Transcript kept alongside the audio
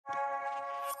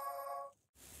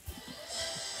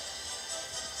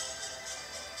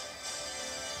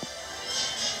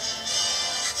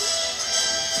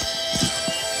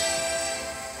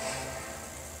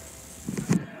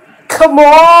come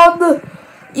on!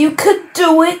 You could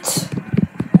do it!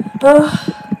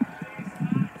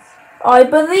 I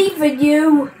believe in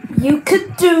you! You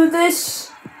could do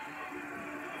this!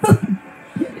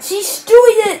 She's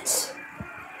doing it!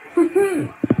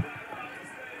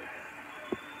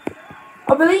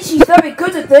 I believe she's very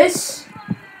good at this!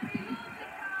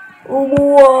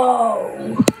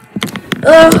 Whoa!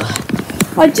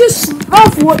 I just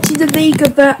love watching a league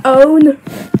of their own!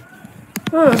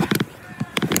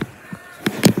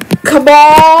 Come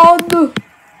on!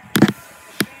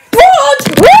 What?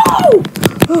 Whoa!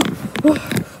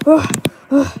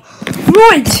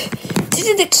 Right!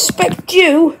 Didn't expect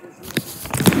you!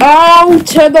 I'll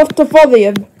turn off the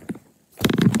volume.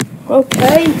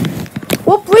 Okay.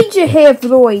 What brings you here,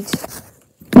 Floyd?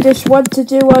 Just want to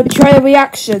do a trailer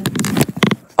reaction.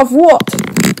 Of what?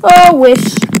 Oh,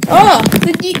 Wish. Oh,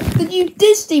 the new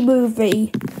Disney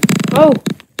movie. Oh.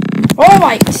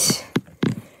 Alright.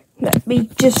 Let me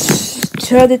just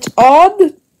turn it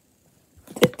on.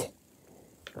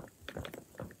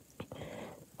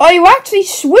 Oh, you actually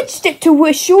switched it to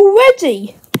Wish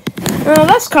already. Oh,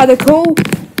 that's kind of cool.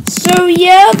 So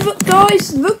yeah,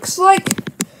 guys, looks like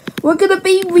we're going to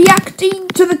be reacting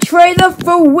to the trailer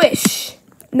for Wish.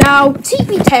 Now,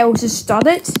 TV Tales has done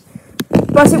it,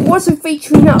 but it wasn't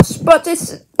featuring us. But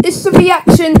it's the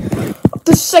reaction of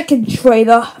the second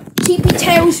trailer. TV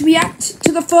Tales react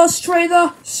to the first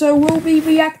trailer, so we'll be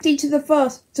reacting to the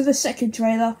second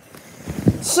trailer.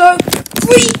 So,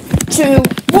 3, 2,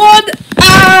 1,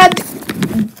 and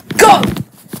go!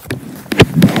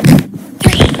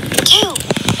 3, 2,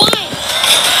 1.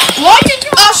 Why did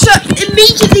Usher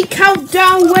immediately count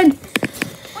down when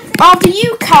after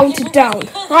you counted down?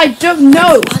 I don't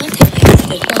know.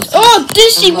 Oh,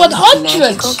 Disney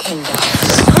 100!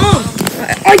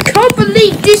 I can't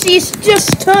believe Disney has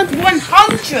just turned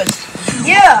 100!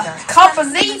 Yeah, can't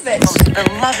believe it.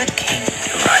 Beloved king.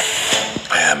 You're right.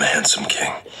 I am a handsome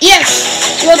king.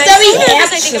 Yes, you're very I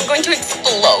think handsome. I'm going to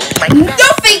explode.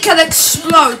 Nothing can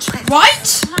explode,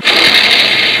 right?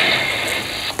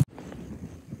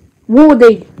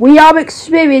 Warning, we are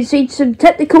experiencing some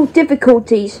technical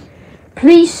difficulties.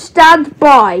 Please stand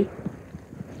by.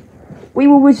 We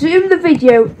will resume the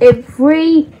video in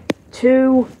 3,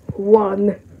 2,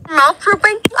 1. Mouth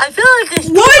drooping? I feel like it's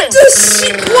Why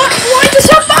does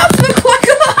her mouth look like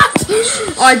that?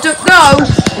 I don't know.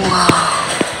 Wow.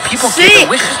 People See? give their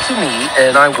wishes to me,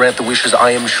 and I grant the wishes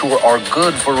I am sure are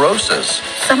good for Rosas.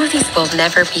 Some of these will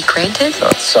never be granted.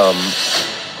 Not some.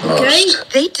 Okay. Most.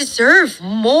 They deserve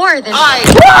more than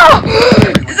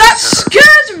That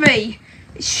scared me.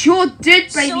 It sure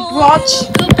did, baby Brodge.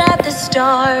 About the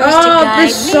stars Oh,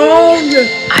 this song.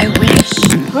 I wish.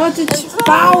 Heard it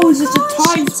thousands of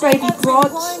times, baby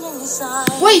Brodge.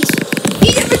 Wait,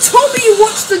 you never told me you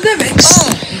watched the lyrics.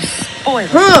 Boy,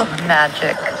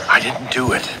 magic. I didn't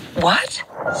do it. What?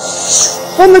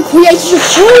 From the creators of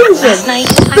Frozen. Last night,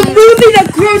 The movie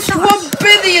that grossed $1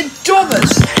 billion.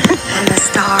 and the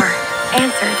star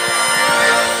answered.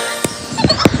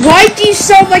 Why do you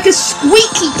sound like a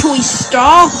squeaky toy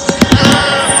star?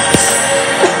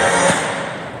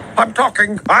 I'm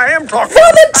talking. I am talking.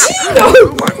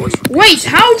 Valentino! Wait,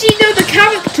 how do you know the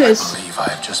characters?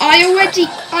 I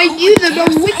knew them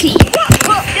on Wiki.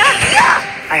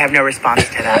 I have no response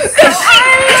to that.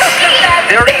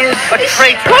 There is a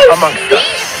traitor amongst us.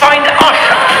 Find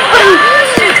Usher.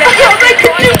 They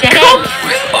could do together.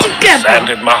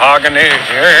 Sanded mahogany.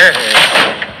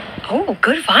 Oh,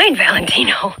 good find,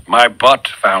 Valentino. My butt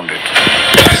found it.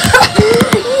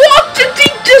 What did he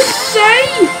just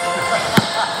say?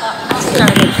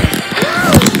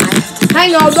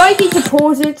 Hang on, I need to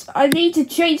pause it. I need to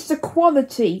change the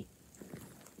quality.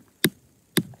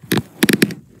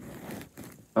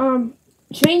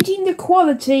 Changing the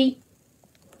quality.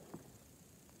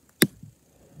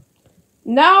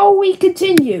 Now we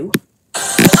continue. A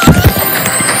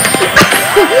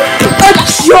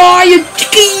giant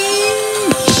key!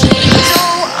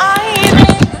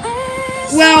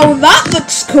 Well, that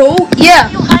looks cool. Yeah.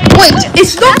 Wait,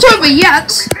 it's not over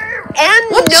yet. And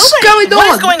What's going on?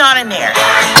 What is going on in there?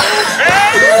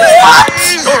 What?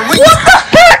 What the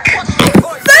heck?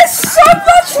 There's so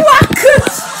much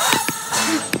racket!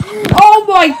 Oh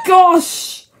my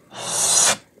gosh!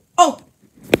 Oh,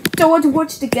 don't want to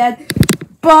watch it again.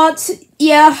 But,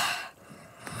 yeah.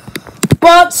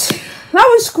 But, that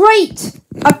was great.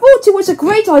 I thought it was a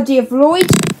great idea,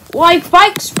 Floyd. Why,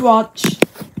 thanks, Brodge.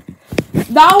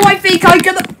 Now I think I'm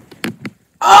gonna...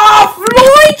 Oh,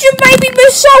 Floyd, you made me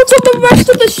miss out on the rest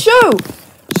of the show.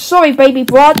 Sorry, baby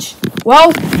Brodge.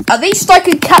 Well, at least I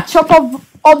can catch up on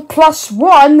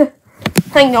 +1.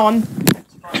 Hang on.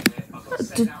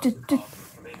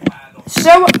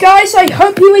 So, guys, I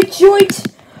hope you enjoyed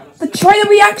the trailer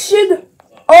reaction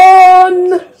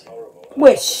on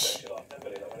Wish.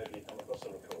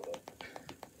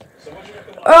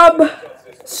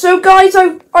 So, guys,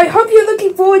 I hope you're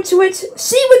looking forward to it.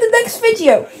 See you in the next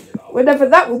video, whenever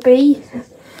that will be.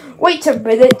 Wait a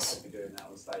minute.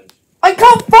 I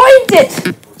can't find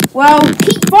it! Well,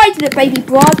 keep finding it, baby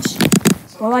Blanche,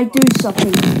 while I do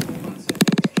something.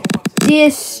 Dear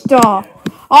Star,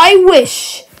 I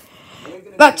wish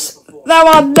that there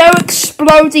are no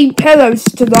exploding pillows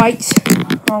tonight.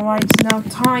 Alright, now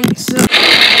time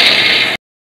to...